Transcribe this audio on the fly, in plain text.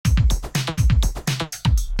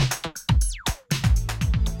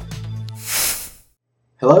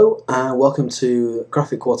Hello and welcome to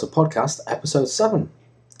Graphic Quarter Podcast, episode 7.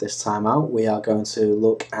 This time out we are going to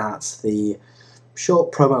look at the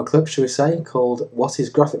short promo clip, shall we say, called What is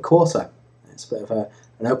Graphic Quarter? It's a bit of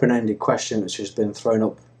an open-ended question which has been thrown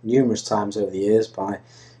up numerous times over the years by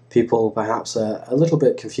people perhaps a little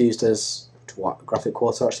bit confused as to what Graphic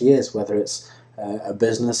Quarter actually is, whether it's a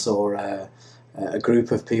business or a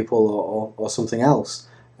group of people or something else.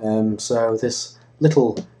 So this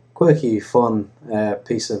little quirky, fun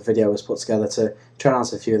piece of video was put together to try and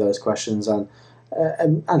answer a few of those questions and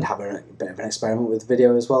have a bit of an experiment with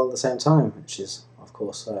video as well at the same time, which is, of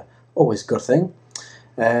course, always a good thing.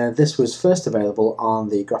 This was first available on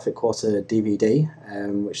the Graphic Quarter DVD,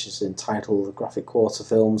 which is entitled Graphic Quarter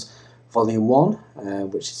Films Volume 1,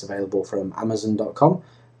 which is available from Amazon.com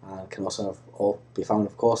and can also all be found,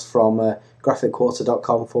 of course, from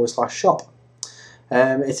graphicquarter.com/shop.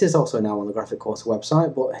 It is also now on the Graphic Quarter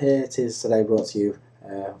website, but here it is today brought to you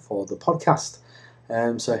for the podcast.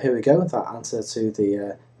 So here we go, that answer to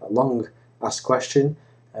the long asked question,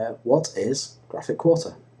 what is Graphic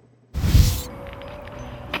Quarter?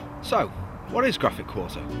 So, what is Graphic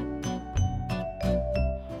Quarter?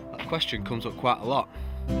 That question comes up quite a lot.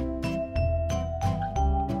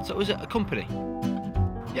 So is it a company?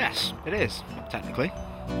 Yes, it is, technically.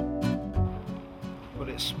 But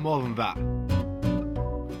it's more than that.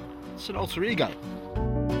 It's an alter ego.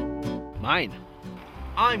 Mine.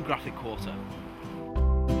 I'm Graphic Quarter.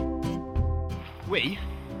 We,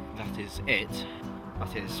 that is it,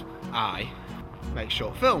 that is I, make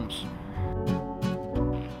short films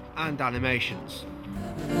and animations.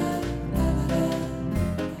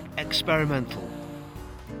 Experimental,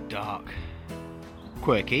 dark,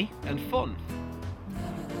 quirky and fun,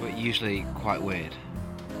 but usually quite weird.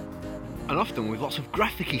 And often with lots of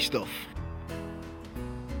graphic-y stuff.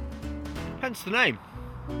 Hence the name.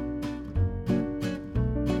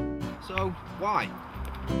 So, why?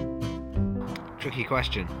 Tricky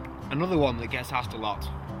question. Another one that gets asked a lot.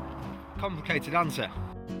 Complicated answer.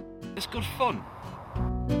 It's good fun.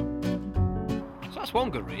 So that's one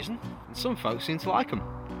good reason, and some folks seem to like them.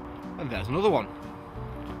 And there's another one.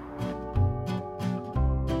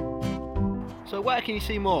 So where can you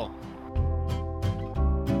see more?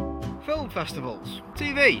 Film festivals,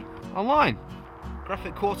 TV, online.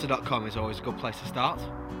 GraphicQuarter.com is always a good place to start.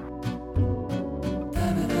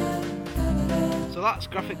 So that's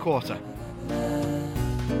Graphic Quarter.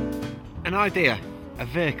 An idea, a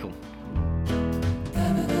vehicle,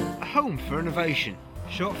 a home for innovation,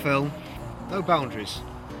 short film, no boundaries,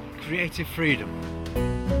 creative freedom.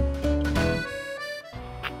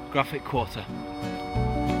 Graphic Quarter.